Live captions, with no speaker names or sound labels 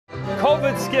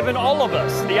it's given all of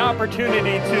us the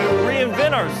opportunity to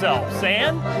reinvent ourselves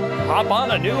and hop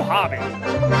on a new hobby.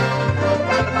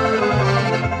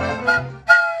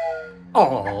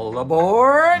 All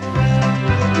aboard!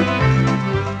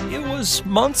 It was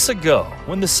months ago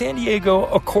when the San Diego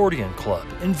Accordion Club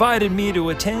invited me to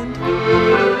attend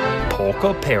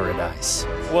Polka Paradise.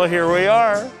 Well, here we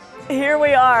are. Here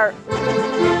we are.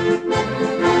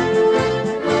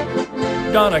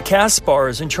 Donna Kaspar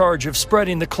is in charge of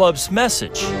spreading the club's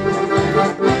message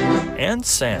and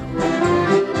sound.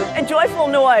 A joyful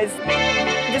noise.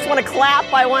 I just want to clap,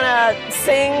 I want to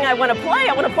sing, I want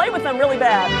to play with them really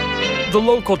bad. The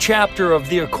local chapter of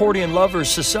the Accordion Lovers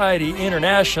Society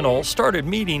International started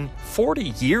meeting 40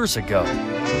 years ago,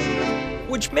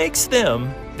 which makes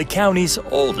them the county's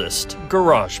oldest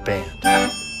garage band.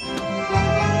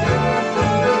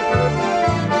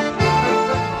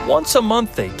 Once a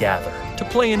month they gather to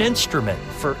play an instrument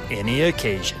for any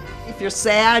occasion. If you're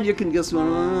sad, you can just,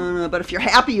 but if you're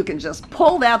happy, you can just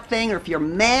pull that thing, or if you're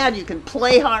mad, you can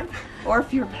play hard, or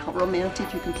if you're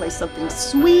romantic, you can play something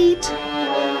sweet.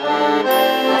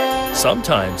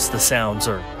 Sometimes the sounds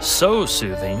are so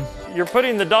soothing. You're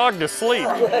putting the dog to sleep.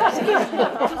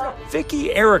 Vicky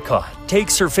Ericott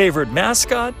takes her favorite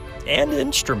mascot and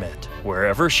instrument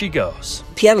wherever she goes.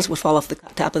 Pianos would fall off the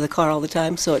top of the car all the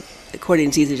time, so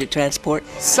accordion's easy to transport.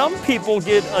 Some people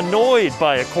get annoyed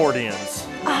by accordions.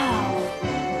 Oh,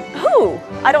 who?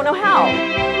 I don't know how.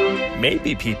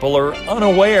 Maybe people are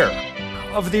unaware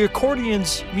of the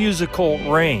accordion's musical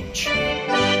range.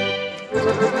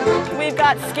 We've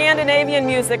got Scandinavian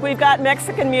music, we've got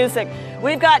Mexican music,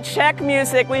 we've got Czech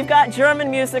music, we've got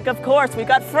German music, of course, we've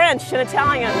got French and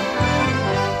Italian.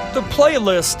 The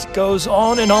playlist goes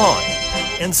on,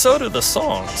 and so do the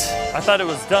songs. I thought it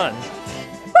was done.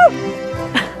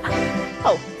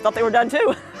 Oh, thought they were done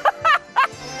too.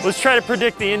 Let's try to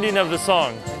predict the ending of the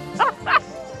song.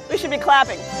 We should be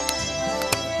clapping.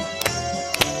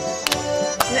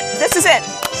 This is it.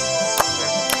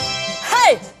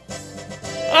 Hey!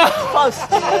 Close.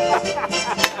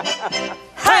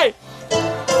 Hey!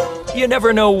 You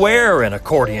never know where an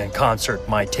accordion concert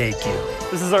might take you.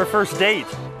 This is our first date.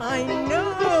 I know.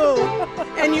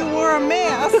 And you wore a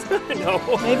mask. No.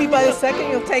 Maybe by the second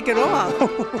you'll take it off.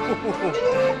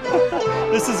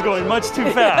 This is going much too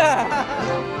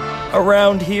fast.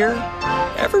 Around here,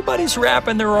 everybody's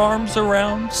wrapping their arms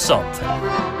around something.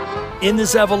 In the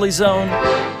Zevely-zone,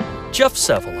 Jeff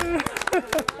Zevely.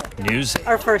 News 8.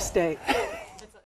 Our first date.